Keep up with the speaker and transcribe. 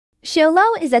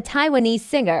Lo is a Taiwanese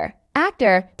singer,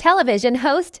 actor, television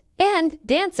host, and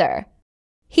dancer.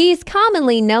 He's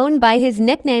commonly known by his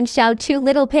nickname Xiao Chu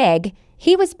Little Pig.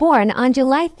 He was born on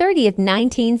July 30th,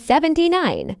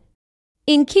 1979.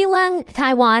 In Keelung,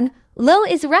 Taiwan, Lo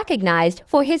is recognized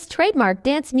for his trademark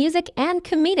dance music and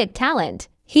comedic talent.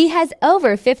 He has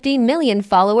over 50 million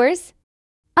followers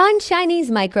on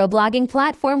Chinese microblogging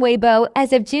platform Weibo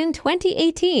as of June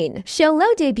 2018.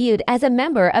 Lo debuted as a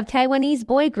member of Taiwanese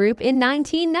boy group in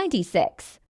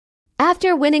 1996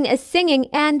 after winning a singing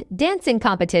and dancing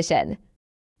competition,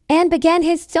 and began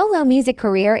his solo music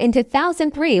career in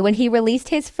 2003 when he released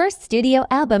his first studio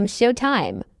album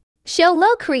Showtime.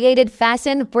 Lo created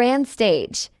fashion brand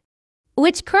Stage,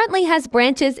 which currently has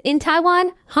branches in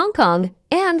Taiwan, Hong Kong,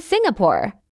 and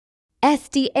Singapore.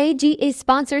 Stage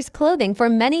sponsors clothing for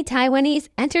many Taiwanese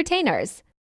entertainers,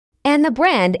 and the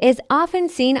brand is often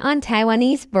seen on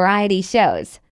Taiwanese variety shows.